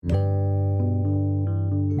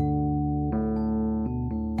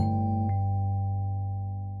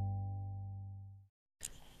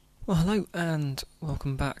Well, hello and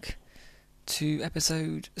welcome back to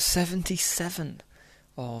episode 77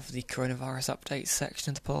 of the Coronavirus Update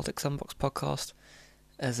section of the Politics Unboxed podcast,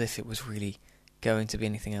 as if it was really going to be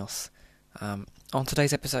anything else. On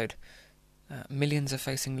today's episode, millions are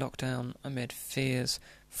facing lockdown amid fears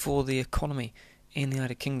for the economy in the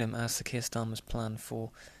United Kingdom as Sir Keir Starmer's plan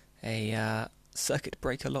for a circuit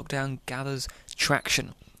breaker lockdown gathers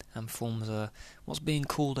traction and forms what's being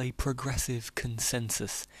called a progressive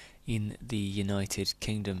consensus in the United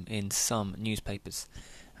Kingdom in some newspapers.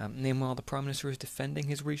 Meanwhile, the Prime Minister is defending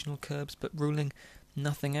his regional curbs but ruling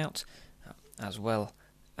nothing out, as well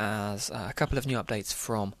as a couple of new updates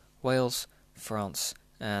from Wales, France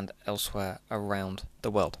and elsewhere around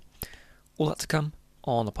the world. All that to come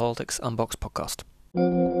on the Politics Unboxed podcast.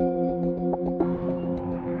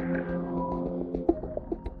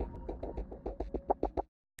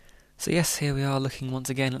 So yes, here we are looking once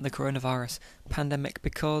again at the coronavirus pandemic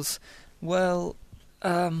because, well,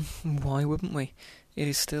 why wouldn't we? It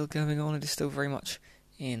is still going on, it is still very much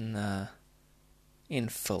in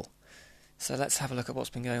full. So let's have a look at what's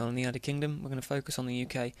been going on in the United Kingdom. We're going to focus on the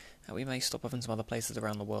UK. We may stop off in some other places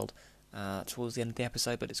around the world towards the end of the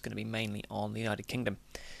episode, but it's going to be mainly on the United Kingdom.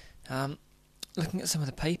 Looking at some of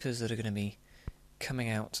the papers that are going to be coming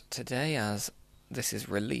out today as this is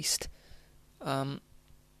released,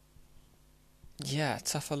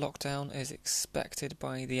 tougher lockdown is expected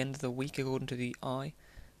by the end of the week, according to the Eye,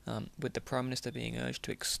 with the Prime Minister being urged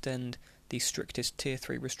to extend the strictest Tier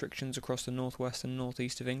 3 restrictions across the northwest and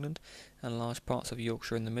northeast of England and large parts of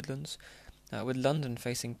Yorkshire and the Midlands, with London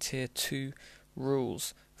facing Tier 2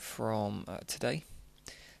 rules from today.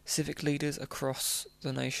 Civic leaders across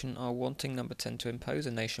the nation are wanting Number 10 to impose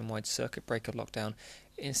a nationwide circuit breaker lockdown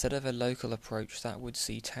instead of a local approach that would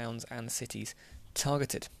see towns and cities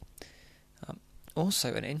targeted.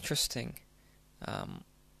 Also, an interesting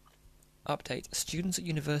update. Students at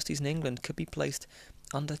universities in England could be placed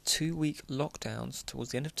under 2-week lockdowns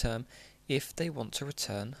towards the end of term if they want to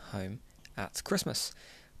return home at Christmas.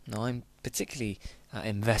 Now, I'm particularly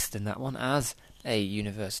invested in that one as a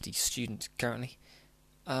university student currently.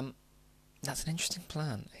 That's an interesting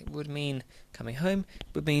plan. It would mean coming home,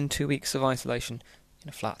 it would mean 2 weeks of isolation in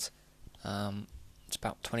a flat. It's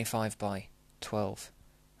about 25 by 12,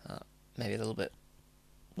 maybe a little bit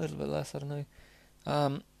less, I don't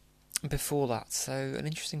know, before that. So an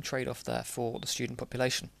interesting trade-off there for the student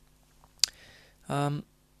population. But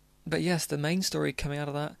yes, the main story coming out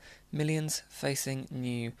of that, millions facing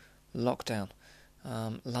new lockdown.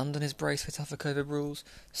 London is braced for tougher COVID rules,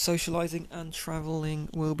 socialising and travelling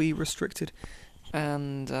will be restricted,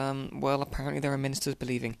 and, apparently there are ministers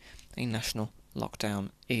believing a national lockdown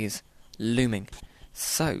is looming.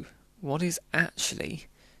 So, what is actually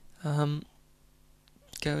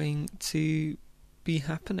going to be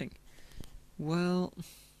happening? Well,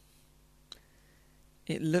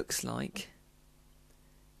 it looks like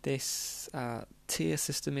this tier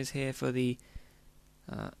system is here for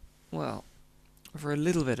for a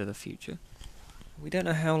little bit of the future. We don't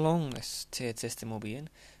know how long this tiered system will be in.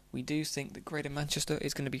 We do think that Greater Manchester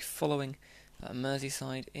is going to be following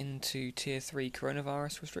Merseyside into Tier 3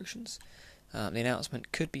 coronavirus restrictions. The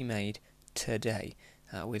announcement could be made today,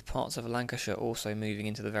 with parts of Lancashire also moving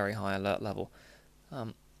into the very high alert level.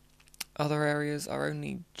 Other areas are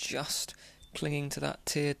only just clinging to that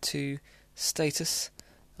Tier 2 status,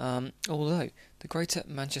 although the Greater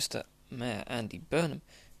Manchester Mayor Andy Burnham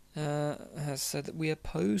has said that we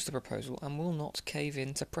oppose the proposal and will not cave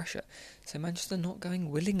in to pressure. So Manchester not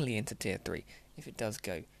going willingly into Tier 3 if it does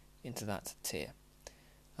go into that tier.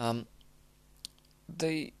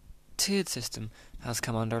 The tiered system has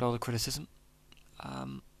come under a lot of criticism.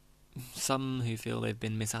 Some who feel they've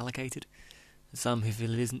been misallocated, some who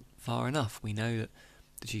feel it isn't far enough. We know that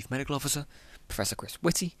the Chief Medical Officer, Professor Chris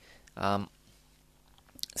Whitty,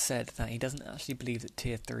 said that he doesn't actually believe that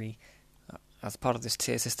Tier 3 as part of this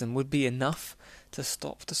tier system would be enough to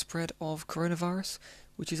stop the spread of coronavirus,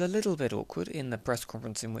 which is a little bit awkward in the press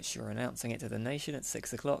conference in which you're announcing it to the nation at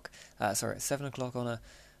 7 o'clock on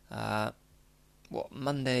a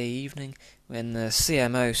Monday evening, when the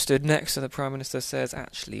CMO stood next to the Prime Minister, says,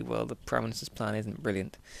 actually, the Prime Minister's plan isn't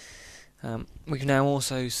brilliant. We've now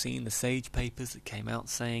also seen the SAGE papers that came out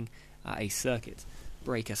saying a circuit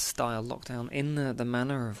breaker style lockdown in the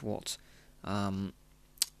manner of what Keir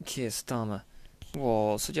Starmer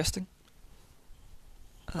was suggesting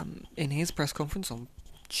in his press conference on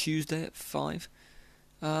Tuesday at 5,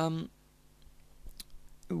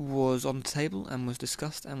 was on the table and was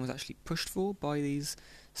discussed and was actually pushed for by these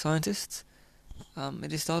scientists.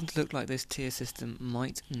 It is starting to look like this tier system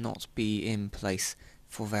might not be in place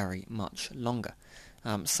for very much longer.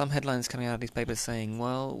 Some headlines coming out of these papers saying,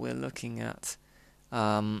 well, we are looking at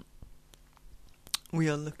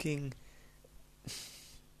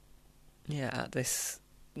this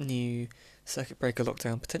new circuit breaker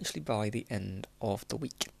lockdown potentially by the end of the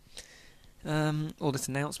week. Or this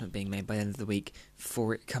announcement being made by the end of the week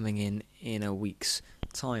for it coming in a week's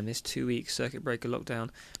time. This 2-week circuit breaker lockdown,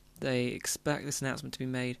 they expect this announcement to be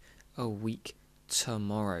made a week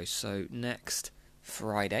tomorrow, so next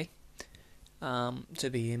Friday, to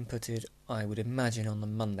be inputted, I would imagine, on the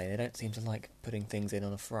Monday. They don't seem to like putting things in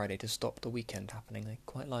on a Friday to stop the weekend happening. They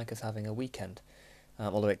quite like us having a weekend,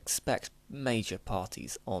 although I expect major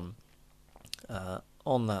parties on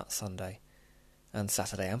that Sunday and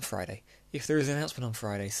Saturday and Friday, if there is an announcement on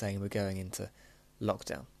Friday saying we're going into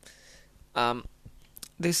lockdown.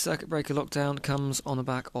 This circuit breaker lockdown comes on the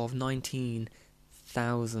back of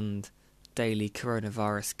 19,000 daily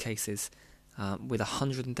coronavirus cases, with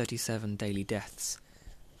 137 daily deaths.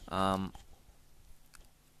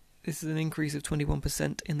 This is an increase of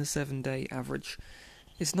 21% in the 7-day average.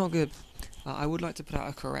 It's not good. I would like to put out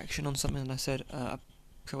a correction on something that I said a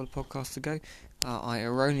couple of podcasts ago. I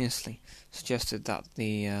erroneously suggested that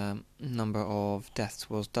the number of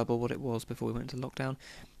deaths was double what it was before we went into lockdown.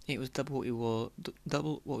 It was double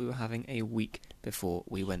what we were having a week before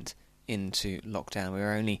we went into lockdown. We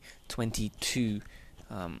were only 22.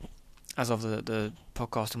 As of the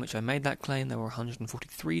podcast in which I made that claim, there were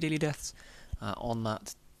 143 daily deaths. On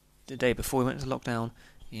that, the day before we went into lockdown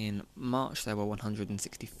in March, there were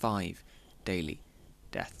 165 daily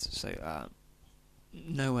deaths. So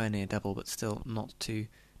nowhere near double, but still not too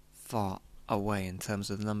far away in terms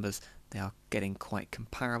of the numbers. They are getting quite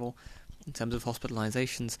comparable. In terms of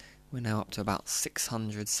hospitalisations, we're now up to about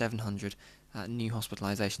 600, 700 new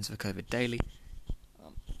hospitalisations for COVID daily.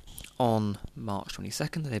 On March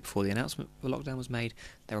 22nd, the day before the announcement for lockdown was made,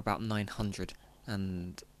 there were about 900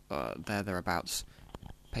 and thereabouts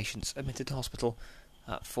patients admitted to hospital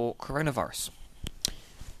for coronavirus.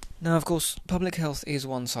 Now, of course, public health is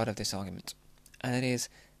one side of this argument, and it is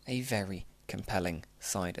a very compelling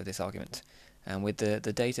side of this argument. And with the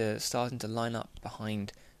data starting to line up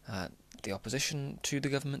behind the opposition to the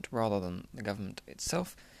government rather than the government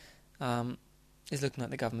itself, is looking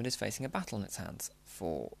like the government is facing a battle on its hands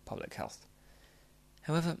for public health.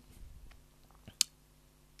 However,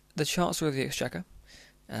 the Chancellor of the Exchequer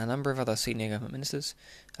and a number of other senior government ministers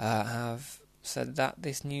have said that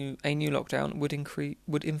a new lockdown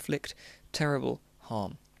would inflict terrible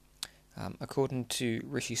harm. According to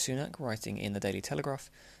Rishi Sunak, writing in the Daily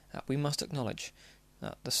Telegraph, we must acknowledge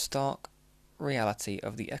that the stark reality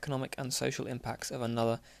of the economic and social impacts of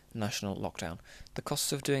another national lockdown. The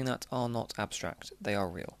costs of doing that are not abstract, they are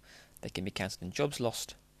real. They can be counted in jobs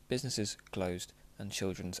lost, businesses closed, and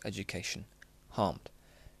children's education harmed.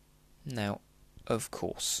 Now, of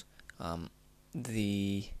course,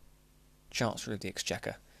 the Chancellor of the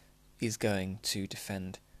Exchequer is going to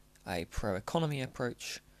defend a pro-economy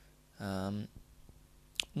approach,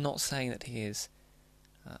 not saying that he is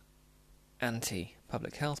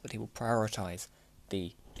anti-public health, but he will prioritise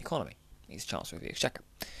the economy. He's Chancellor of the Exchequer.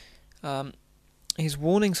 His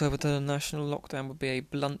warnings over the national lockdown would be a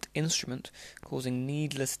blunt instrument, causing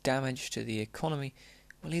needless damage to the economy.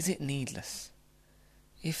 Well, is it needless?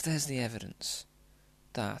 If there's the evidence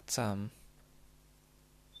that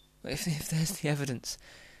if there's the evidence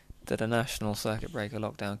that a national circuit breaker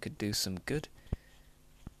lockdown could do some good,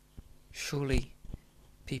 surely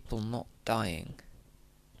people not dying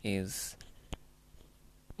is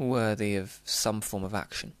worthy of some form of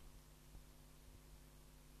action.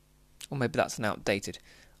 Or maybe that's an outdated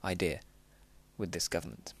idea with this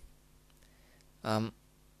government.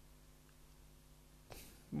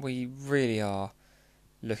 We really are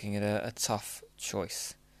looking at a tough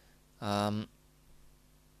choice. We're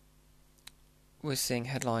seeing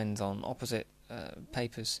headlines on opposite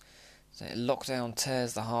papers saying lockdown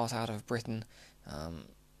tears the heart out of Britain.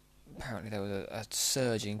 Apparently there was a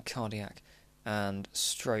surge in cardiac and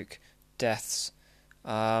stroke deaths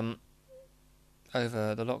over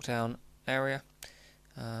the lockdown area.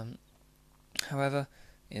 However,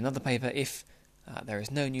 in another paper, if there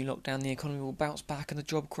is no new lockdown, the economy will bounce back and the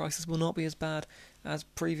job crisis will not be as bad as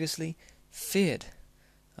previously feared.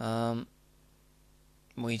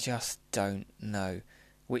 We just don't know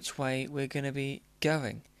which way we're going to be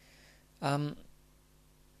going.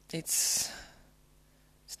 It's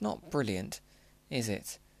not brilliant, is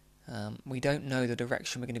it? We don't know the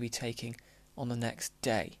direction we're going to be taking on the next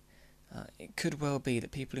day. It could well be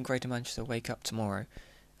that people in Greater Manchester wake up tomorrow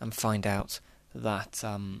and find out that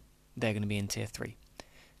they're going to be in Tier 3.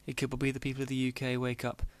 It could well be that people of the UK wake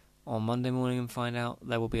up on Monday morning and find out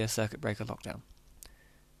there will be a circuit breaker lockdown.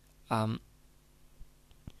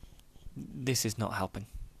 This is not helping,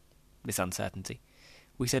 this uncertainty.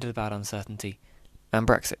 We said it about uncertainty and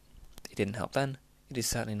Brexit. It didn't help then, it is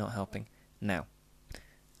certainly not helping now.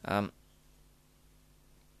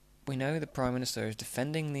 We know the Prime Minister is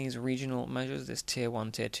defending these regional measures, this Tier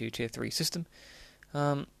 1, Tier 2, Tier 3 system,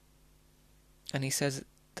 and he says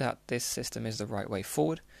that this system is the right way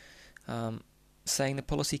forward, saying the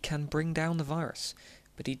policy can bring down the virus,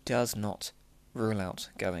 but he does not rule out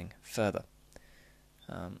going further.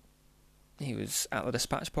 He was at the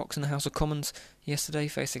dispatch box in the House of Commons yesterday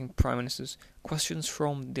facing Prime Minister's questions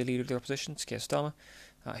from the Leader of the Opposition, Keir Starmer,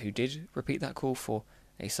 who did repeat that call for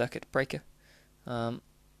a circuit breaker. The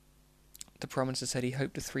Prime Minister said he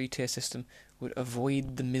hoped a three-tier system would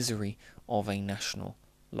avoid the misery of a national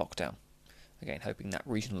lockdown. Again, hoping that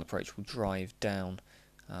regional approach will drive down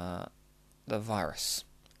the virus.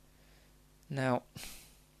 Now,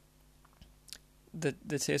 the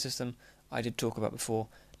tier system I did talk about before,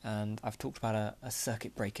 and I've talked about a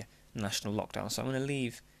circuit breaker national lockdown, so I'm going to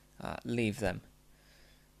leave them.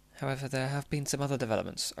 However, there have been some other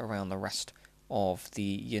developments around the rest of the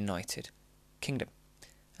United Kingdom.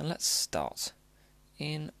 And let's start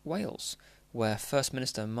in Wales, where First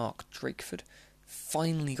Minister Mark Drakeford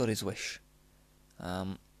finally got his wish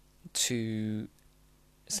to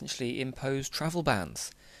essentially impose travel bans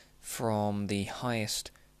from the highest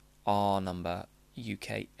R number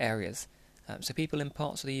UK areas. So people in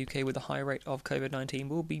parts of the UK with a high rate of COVID-19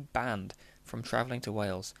 will be banned from travelling to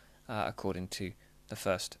Wales, according to the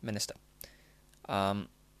First Minister. It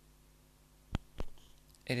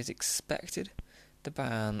is expected the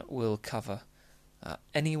ban will cover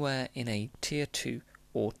anywhere in a Tier 2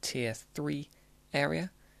 or Tier 3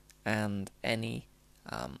 area, and any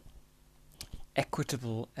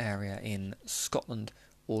equitable area in Scotland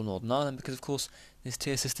or Northern Ireland, because of course this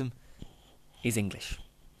tier system is English.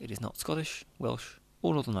 It is not Scottish, Welsh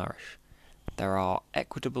or Northern Irish. There are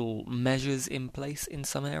equitable measures in place in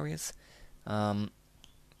some areas, but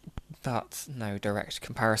no direct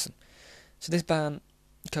comparison. So this ban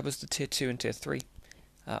covers the Tier 2 and Tier 3,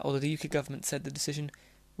 although the UK government said the decision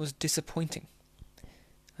was disappointing.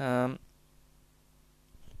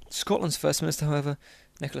 Scotland's First Minister, however,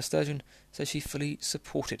 Nicola Sturgeon, said she fully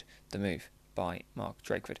supported the move by Mark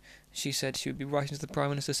Drakeford. She said she would be writing to the Prime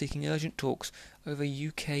Minister seeking urgent talks over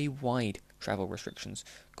UK-wide travel restrictions,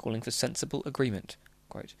 calling for sensible agreement,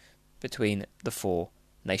 quote, between the four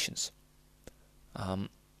nations.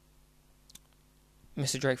 Mr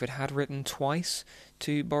Drakeford had written twice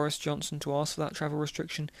to Boris Johnson to ask for that travel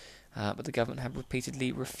restriction, but the government had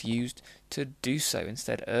repeatedly refused to do so,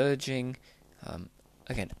 instead urging.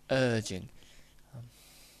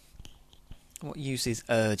 What use is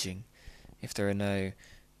urging if there are no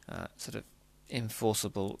sort of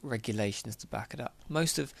enforceable regulations to back it up?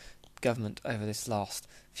 Most of government over this last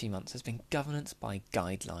few months has been governance by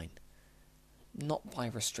guideline. Not by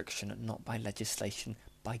restriction, not by legislation,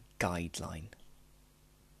 by guideline.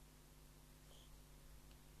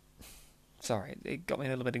 Sorry, it got me a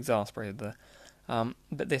little bit exasperated there.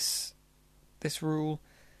 But this rule,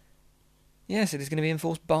 yes, it is going to be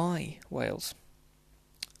enforced by Wales.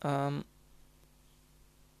 The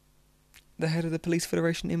head of the Police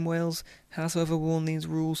Federation in Wales has, however, warned these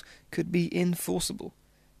rules could be enforceable.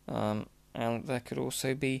 And there could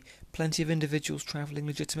also be plenty of individuals travelling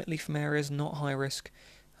legitimately from areas not high risk,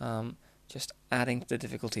 just adding to the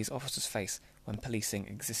difficulties officers face when policing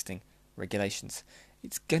existing regulations.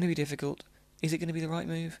 It's going to be difficult. Is it going to be the right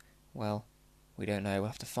move? Well, we don't know. We'll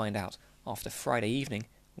have to find out after Friday evening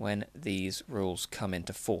when these rules come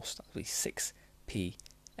into force. That'll be 6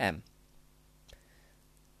 p.m.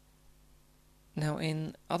 Now,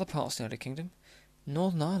 in other parts of the United Kingdom,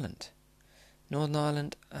 Northern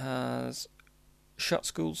Ireland has shut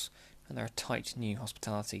schools, and there are tight new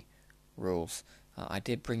hospitality rules. I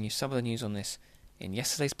did bring you some of the news on this in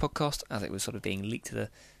yesterday's podcast, as it was sort of being leaked to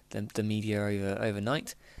the media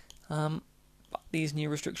overnight. But these new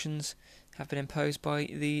restrictions have been imposed by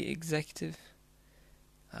the executive.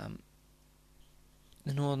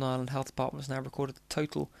 The Northern Ireland Health Department has now recorded a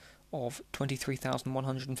total of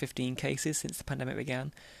 23,115 cases since the pandemic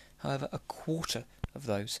began. However, a quarter of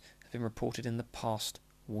those have been reported in the past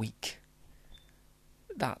week.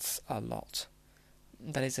 That's a lot.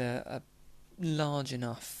 That is a large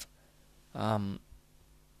enough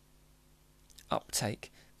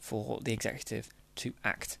uptake for the executive to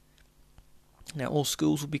act. Now, all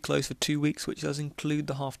schools will be closed for 2 weeks, which does include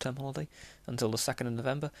the half-term holiday, until the 2nd of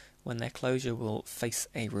November, when their closure will face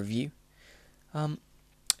a review.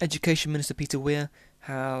 Education Minister Peter Weir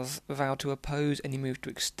has vowed to oppose any move to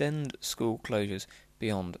extend school closures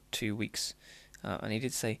beyond 2 weeks. And he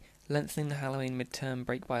did say lengthening the Halloween midterm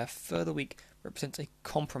break by a further week represents a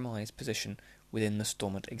compromise position within the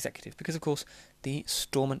Stormont executive, because of course the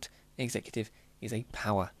Stormont executive is a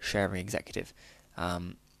power-sharing executive.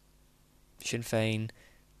 Sinn Féin,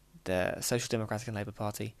 the Social Democratic and Labour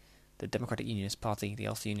Party, the Democratic Unionist Party, the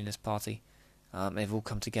Ulster Unionist Party, they've all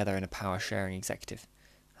come together in a power-sharing executive.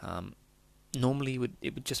 Normally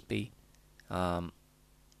it would just be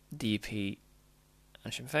DUP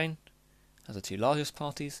and Sinn Féin as the two largest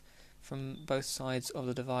parties from both sides of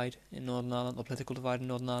the divide in Northern Ireland, or political divide in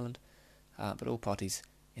Northern Ireland, but all parties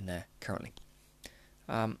in there currently.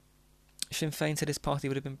 Sinn Féin said his party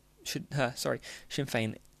would have been... Sinn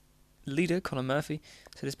Féin leader Conor Murphy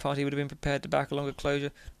said his party would have been prepared to back a longer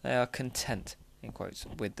closure. They are content, in quotes,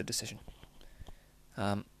 with the decision.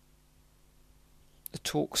 The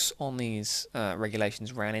talks on these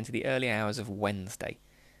regulations ran into the early hours of Wednesday,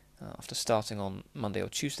 after starting on Monday or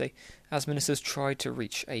Tuesday, as ministers tried to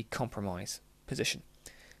reach a compromise position.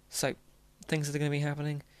 So, things that are going to be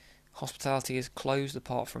happening: hospitality is closed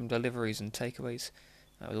apart from deliveries and takeaways,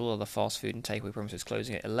 with all other fast food and takeaway premises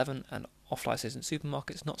closing at 11, and off-licensed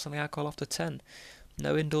supermarkets not selling alcohol after 10.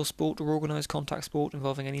 No indoor sport or organised contact sport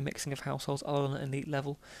involving any mixing of households other than elite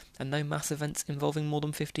level, and no mass events involving more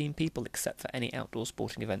than 15 people, except for any outdoor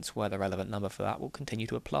sporting events where the relevant number for that will continue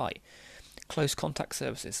to apply. Close contact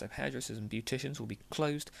services, so hairdressers and beauticians, will be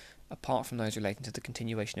closed, apart from those relating to the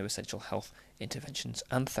continuation of essential health interventions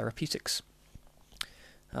and therapeutics.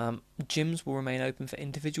 Gyms will remain open for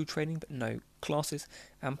individual training, but no classes,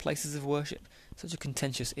 and places of worship, such a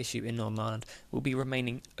contentious issue in Northern Ireland, will be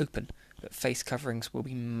remaining open, but face coverings will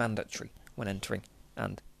be mandatory when entering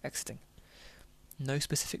and exiting. No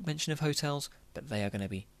specific mention of hotels, but they are going to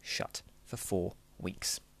be shut for 4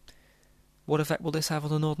 weeks. What effect will this have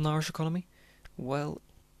on the Northern Irish economy? Well,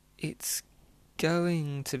 it's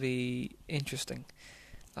going to be interesting.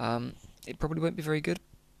 It probably won't be very good,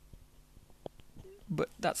 but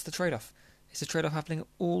that's the trade-off. It's a trade-off happening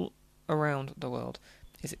all around the world.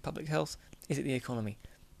 Is it public health? Is it the economy?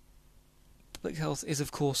 Public health is,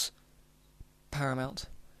 of course, paramount,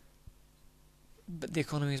 but the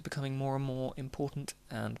economy is becoming more and more important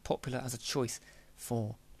and popular as a choice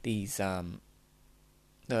for these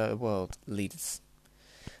the world leaders.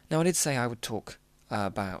 Now, I did say I would talk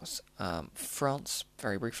about France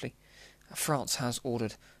very briefly. France has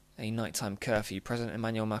ordered a nighttime curfew. President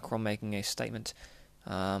Emmanuel Macron making a statement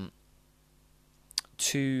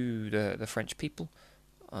to the French people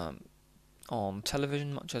on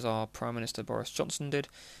television, much as our Prime Minister Boris Johnson did.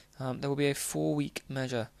 There will be a 4-week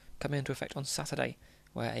measure coming into effect on Saturday,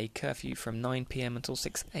 where a curfew from 9 p.m. until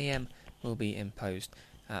 6 a.m. will be imposed,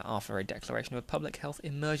 after a declaration of a public health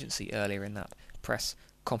emergency earlier in that press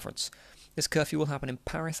conference. This curfew will happen in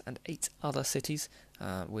Paris and 8 other cities,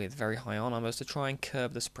 with very high R numbers, to try and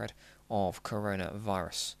curb the spread of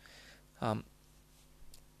coronavirus.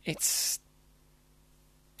 It's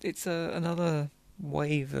another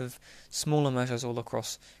wave of smaller measures all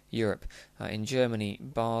across Europe. In Germany,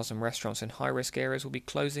 bars and restaurants in high-risk areas will be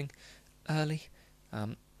closing early,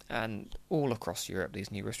 and all across Europe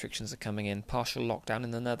these new restrictions are coming in. Partial lockdown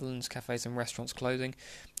in the Netherlands, cafes and restaurants closing.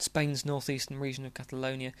 Spain's northeastern region of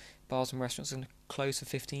Catalonia, bars and restaurants are going to close for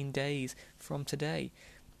 15 days from today.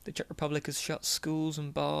 The Czech Republic has shut schools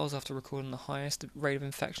and bars after recording the highest rate of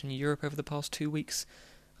infection in Europe over the past 2 weeks.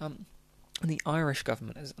 And the Irish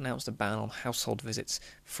government has announced a ban on household visits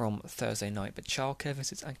from Thursday night, but childcare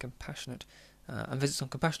visits and visits on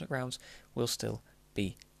compassionate grounds will still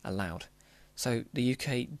be allowed. So the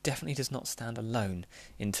UK definitely does not stand alone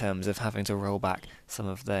in terms of having to roll back some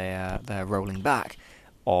of their rolling back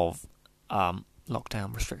of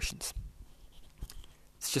lockdown restrictions.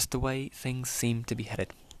 It's just the way things seem to be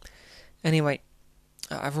headed. Anyway,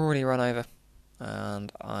 I've already run over,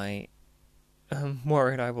 and I am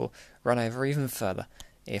worried I will run over even further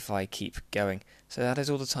if I keep going. So that is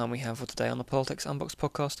all the time we have for today on the Politics Unboxed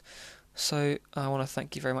podcast. So I want to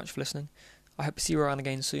thank you very much for listening. I hope to see you around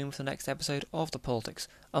again soon for the next episode of the Politics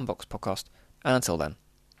Unboxed podcast. And until then,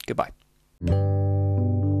 goodbye.